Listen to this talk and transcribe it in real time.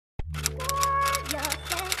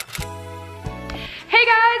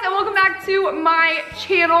back to my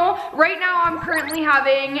channel. Right now I'm currently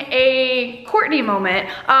having a Courtney moment.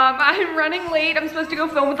 I'm running late. I'm supposed to go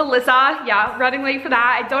film with Alyssa. Yeah, running late for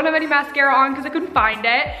that. I don't have any mascara on because I couldn't find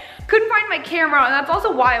it. Couldn't find my camera, and that's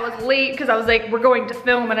also why I was late, because I was like, we're going to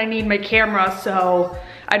film and I need my camera, so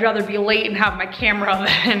I'd rather be late and have my camera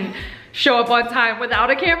than show up on time without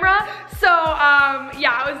a camera. So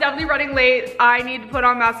yeah, I was definitely running late. I need to put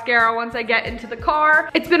on mascara once I get into the car.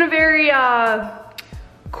 It's been a very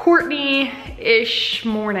Courtney-ish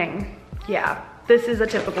morning. Yeah, this is a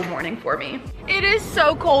typical morning for me. It is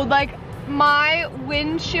so cold. Like, my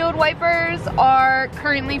windshield wipers are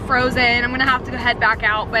currently frozen. I'm gonna have to head back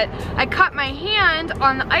out, but I cut my hand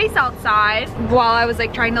on the ice outside while I was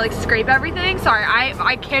like trying to like scrape everything. Sorry,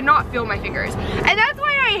 I cannot feel my fingers. And that's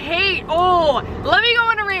why I hate, let me go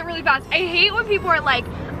on a rant really fast. I hate when people are like,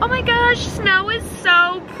 oh my gosh, snow is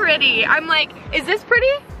so pretty. I'm like, is this pretty?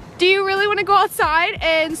 Do you really wanna go outside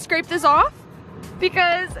and scrape this off?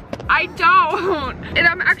 Because I don't. And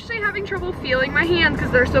I'm actually having trouble feeling my hands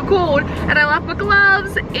because they're so cold. And I left my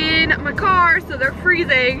gloves in my car, so they're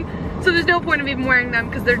freezing. So there's no point of even wearing them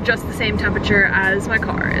because they're just the same temperature as my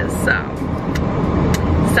car is. So,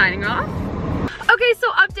 signing off. Okay,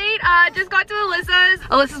 so update, just got to Alyssa's.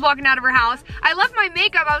 Alyssa's walking out of her house. I left my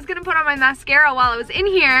makeup. I was gonna put on my mascara while I was in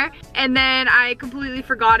here, and then I completely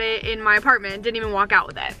forgot it in my apartment. Didn't even walk out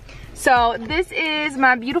with it. So this is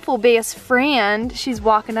my beautiful best friend. She's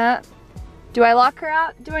walking up. Do I lock her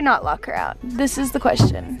out? Do I not lock her out? This is the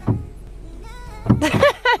question.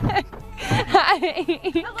 Hi.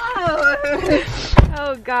 Hello.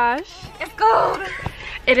 Oh gosh. It's cold.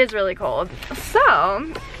 It is really cold.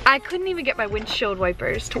 So, I couldn't even get my windshield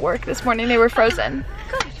wipers to work this morning. They were frozen.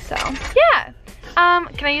 Good. So, yeah.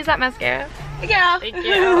 Can I use that mascara? Yeah. Thank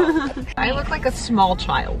you. I look like a small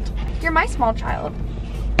child. You're my small child.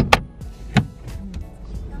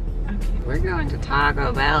 We're going to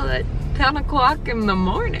Taco Bell at 10 o'clock in the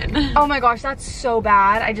morning. Oh my gosh, that's so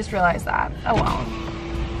bad. I just realized that. Oh well.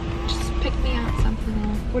 Just pick me out something.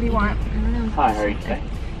 What do you want? I don't know. Hi, how are you today?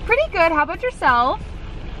 Pretty good. How about yourself?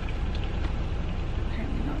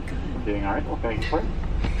 I'm doing alright. What can I get for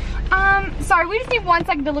you? Sorry, we just need 1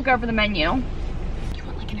 second to look over the menu. You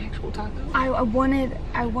want like an actual taco? I wanted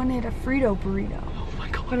a Frito burrito. Oh my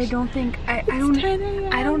gosh. But I don't think I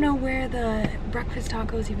don't know where the breakfast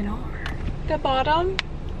tacos even are. The bottom?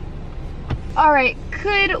 Alright,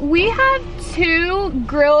 could we have 2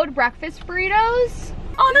 grilled breakfast burritos?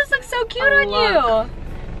 Oh, this looks so cute on you.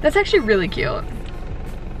 That's actually really cute.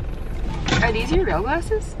 Are these your real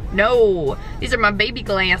glasses? No, these are my baby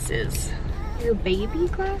glasses. Your baby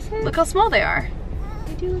glasses? Look how small they are.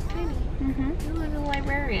 They do look tiny. Mm-hmm. You look like a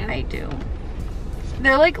librarian. I do.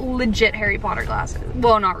 They're like legit Harry Potter glasses.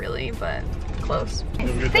 Well, not really, but close.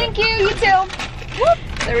 Thank you, you too. Whoop,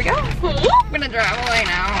 there we go. I'm gonna drive away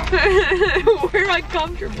now. We're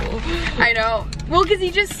uncomfortable. I know. Well, because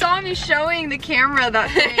he just saw me showing the camera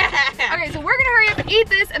that thing. Okay, so we're gonna hurry up and eat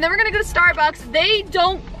this, and then we're gonna go to Starbucks. They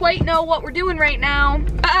don't quite know what we're doing right now.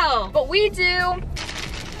 Oh. But we do.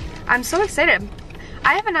 I'm so excited.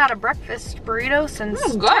 I haven't had a breakfast burrito since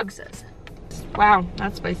Texas. Wow,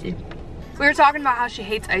 that's spicy. We were talking about how she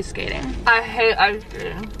hates ice skating. I hate ice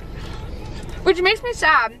cream. Which makes me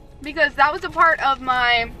sad, because that was a part of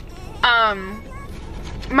my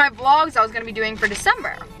my vlogs I was gonna be doing for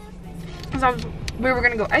December. Because we were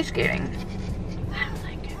gonna go ice skating. I don't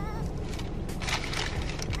like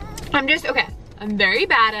it. Okay, I'm very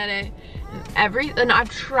bad at it. And I've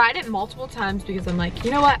tried it multiple times because I'm like,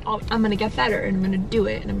 you know what, I'm gonna get better and I'm gonna do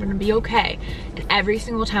it and I'm gonna be okay. And every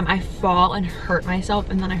single time I fall and hurt myself,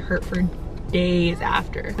 and then I hurt for days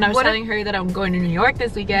after. And I was telling her that I'm going to New York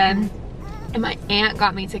this weekend, and my aunt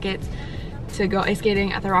got me tickets to go ice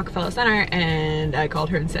skating at the Rockefeller Center, and I called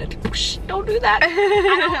her and said, shh, don't do that. I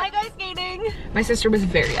don't like ice skating. My sister was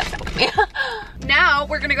very upset with me. Now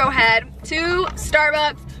we're gonna go head to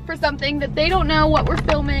Starbucks for something that they don't know what we're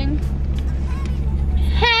filming.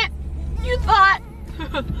 You thought.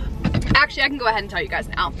 Actually, I can go ahead and tell you guys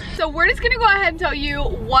now. So we're just gonna go ahead and tell you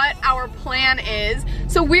what our plan is.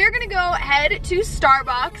 So we're gonna go head to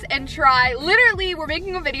Starbucks and try, literally, we're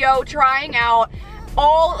making a video trying out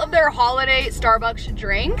all of their holiday Starbucks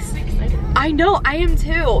drinks. I'm excited. I know, I am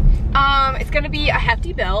too. It's gonna be a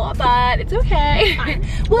hefty bill, but it's okay.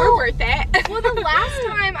 Well, we're worth it. Well, the last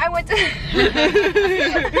time I went to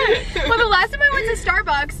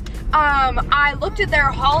Starbucks, I looked at their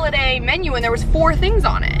holiday menu and there was 4 things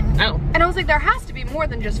on it. Oh. And I was like, there has to be more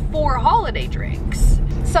than just 4 holiday drinks.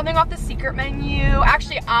 something off the secret menu.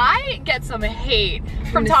 Actually, I get some hate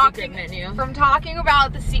from talking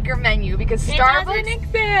about the secret menu because Starbucks doesn't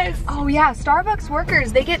exist. Oh yeah, Starbucks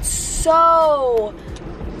workers, they get so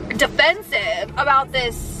defensive about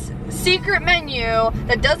this secret menu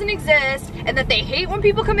that doesn't exist and that they hate when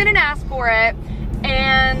people come in and ask for it.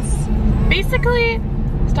 And basically,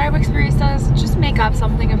 Starbucks baristas just make up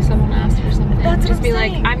something if someone asks for something. That's just be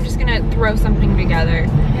saying. like, I'm just gonna throw something together.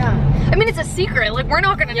 Yeah. I mean, it's a secret. Like, we're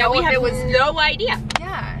not gonna know if it was no idea.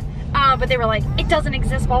 Yeah. But they were like, it doesn't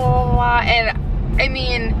exist, blah, blah, blah, blah. And I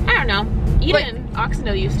mean, I don't know. Even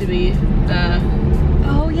Oxendale used to be the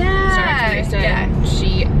oh yeah. Starbucks barista. Yeah.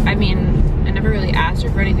 She, I mean, I never really asked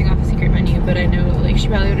her for anything off the secret menu, but I know like she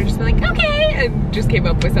probably would have just been like, okay, and just came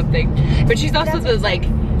up with something. But she's also the like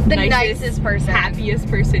the nicest person, happiest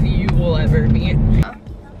person you will ever meet.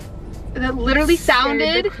 That literally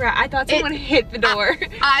sounded. I thought someone hit the door.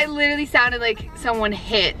 I literally sounded like someone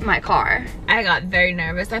hit my car. I got very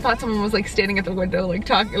nervous. I thought someone was like standing at the window, like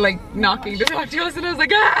talking, like knocking to talk to us, and I was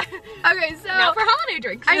like, ah. Okay, so now for holiday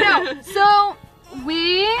drinks. I know. So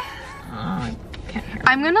we.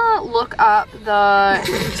 I'm gonna look up the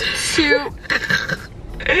two.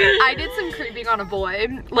 I did some creeping on a boy.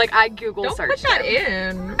 Like I Google searched. Don't put that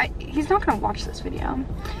in. He's not gonna watch this video.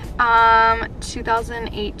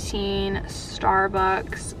 2018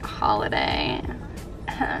 Starbucks holiday.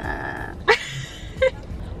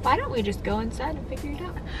 Why don't we just go inside and figure it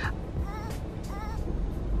out?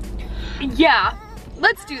 Yeah,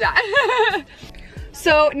 let's do that.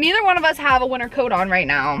 So neither one of us have a winter coat on right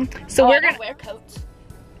now. So we're gonna wear coats.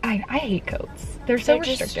 I hate coats. They're so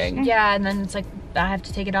restricting. Yeah, and then it's like I have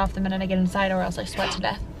to take it off the minute I get inside or else I sweat to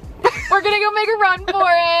death. We're gonna go make a run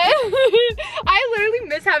for it. I literally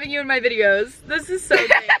miss having you in my videos. This is so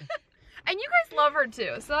great. And you guys love her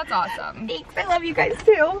too, so that's awesome. Thanks, I love you guys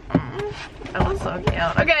too. That was so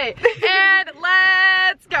cute. Okay, and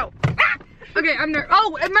let's go. Okay, I'm there.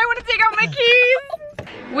 Oh, I might want to take out my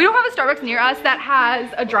keys. We don't have a Starbucks near us that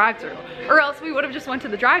has a drive-thru, or else we would have just went to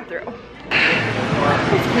the drive-thru.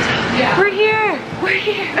 Yeah. We're here. We're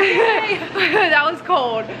here. That was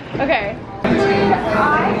cold. Okay.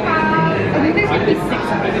 I think there's gonna be 6 of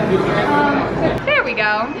them. There we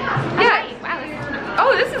go. Yeah. Wow.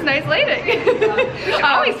 Oh, this is nice lighting.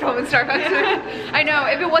 Always film in Starbucks. I know.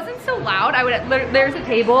 If it wasn't so loud, I would. There's a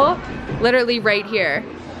table, literally right here.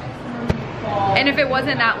 And if it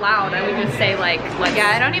wasn't that loud, I would just say like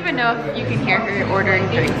yeah, I don't even know if you can hear her ordering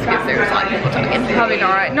drinks because there's a lot of people talking. Probably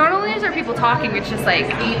not. Not only is there people talking, it's just like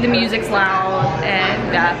the music's loud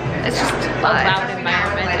and it's just a loud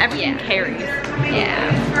environment. Everything carries.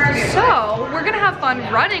 Yeah. So we're gonna have fun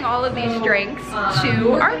running all of these drinks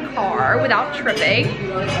to our car without tripping.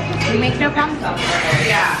 We make no promises.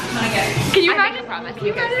 Yeah. Can you imagine? Can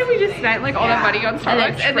you imagine if we just spent like all that money on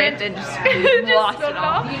Starbucks and then just lost it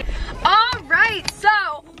all? Alright, so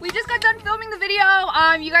we just got done filming the video.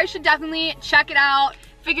 You guys should definitely check it out.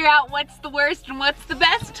 Figure out what's the worst and what's the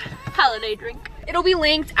best holiday drink. It'll be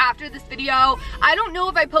linked after this video. I don't know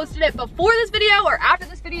if I posted it before this video or after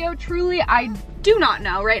this video. Truly, I do not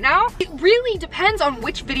know right now. It really depends on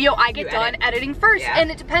which video I get done editing first. Yeah.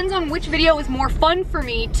 And it depends on which video is more fun for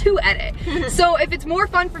me to edit. So if it's more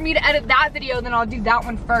fun for me to edit that video, then I'll do that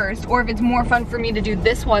one first. Or if it's more fun for me to do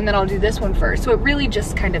this one, then I'll do this one first. So it really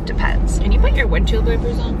just kind of depends. Can you put your windshield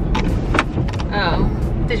wipers on? Oh.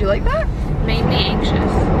 Did you like that? Made me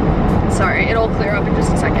anxious. Sorry, it'll clear up in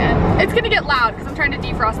just a second. It's gonna get loud because I'm trying to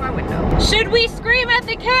defrost my window. Should we scream at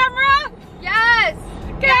the camera? Yes!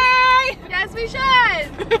 Okay! Yes, we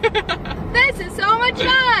should! This is so much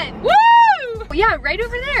fun! Woo! Yeah, right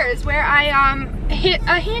over there is where I hit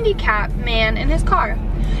a handicapped man in his car.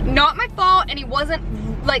 Not my fault, and he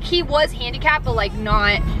wasn't, like, he was handicapped, but like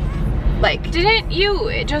not, like. Didn't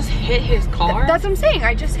you just hit his car? That's what I'm saying,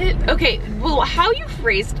 I just hit. Okay, well, how you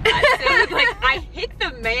phrased that sounded like I hit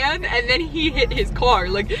the man and then he hit his car.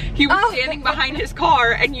 Like, he was standing behind his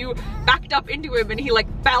car and you backed up into him and he like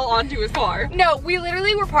fell onto his car. No, we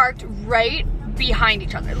literally were parked right behind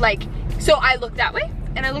each other. Like, so I looked that way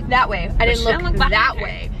and I looked that way. I didn't look that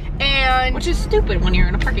way. And which is stupid when you're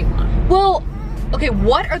in a parking lot. Well, okay,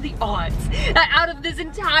 what are the odds that out of this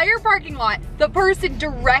entire parking lot, the person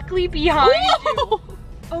directly behind you.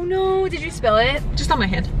 Oh no, did you spill it? Just on my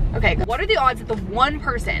hand. Okay, what are the odds that the one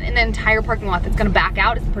person in the entire parking lot that's gonna back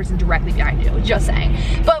out is the person directly behind you? Just saying.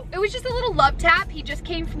 But it was just a little love tap. He just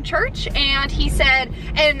came from church and he said,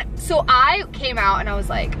 and so I came out and I was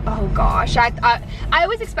like, oh gosh. I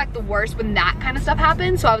always expect the worst when that kind of stuff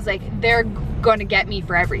happens. So I was like, they're gonna get me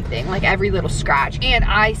for everything, like every little scratch. And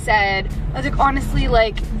I said, I was like, honestly,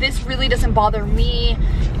 like this really doesn't bother me.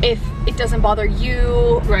 if it doesn't bother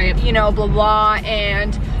you, right, you know, blah blah.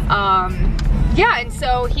 And yeah, and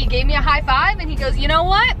so he gave me a high five and he goes, you know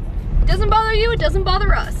what, it doesn't bother you, it doesn't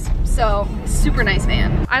bother us. So super nice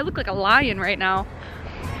man. I look like a lion right now.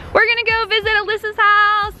 We're gonna go visit Alyssa's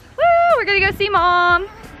house. Woo, we're gonna go see mom.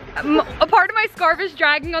 A part of my scarf is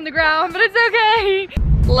dragging on the ground, but it's okay.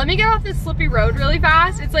 Let me get off this slippy road really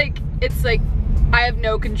fast. It's like I have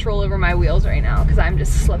no control over my wheels right now because I'm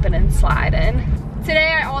just slipping and sliding.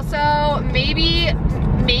 Today I also maybe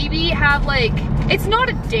have like, it's not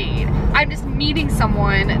a date. I'm just meeting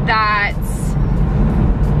someone that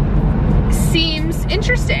seems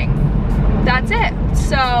interesting. That's it.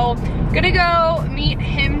 So gonna go meet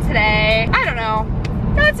him today. I don't know.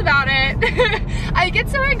 That's about it. I get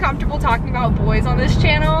so uncomfortable talking about boys on this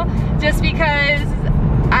channel just because,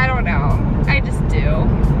 I don't know, I just do.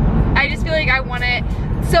 I just feel like I want it.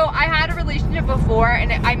 So I had a relationship before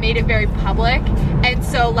and I made it very public, and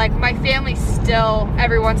so like my family still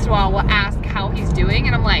every once in a while will ask how he's doing,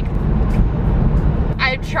 and I'm like,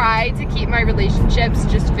 I try to keep my relationships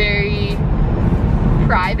just very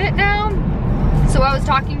private now. So I was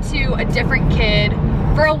talking to a different kid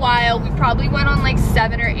for a while. We probably went on like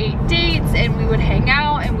 7 or 8 dates, and we would hang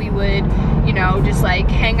out and we would, you know, just like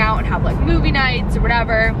hang out and have like movie nights or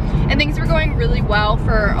whatever. And things were going really well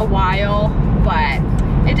for a while, but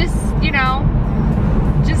it just, you know,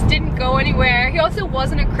 just didn't go anywhere. He also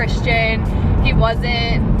wasn't a Christian. He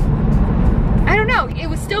wasn't, I don't know, it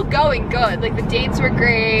was still going good. Like the dates were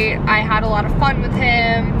great. I had a lot of fun with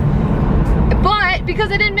him. But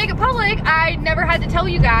because I didn't make it public, I never had to tell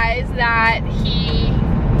you guys that he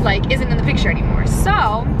like isn't in the picture anymore.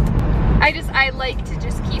 So I like to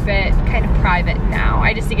just keep it kind of private now.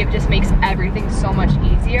 I just think it just makes everything so much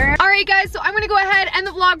easier. All right guys, so I'm gonna go ahead and end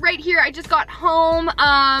the vlog right here. I just got home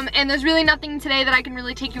and there's really nothing today that I can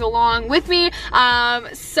really take you along with me.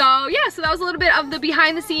 So yeah, so that was a little bit of the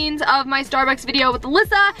behind the scenes of my Starbucks video with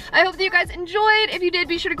Alyssa. I hope that you guys enjoyed. If you did,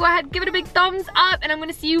 be sure to go ahead and give it a big thumbs up, and I'm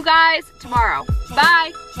gonna see you guys tomorrow.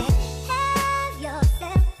 Bye.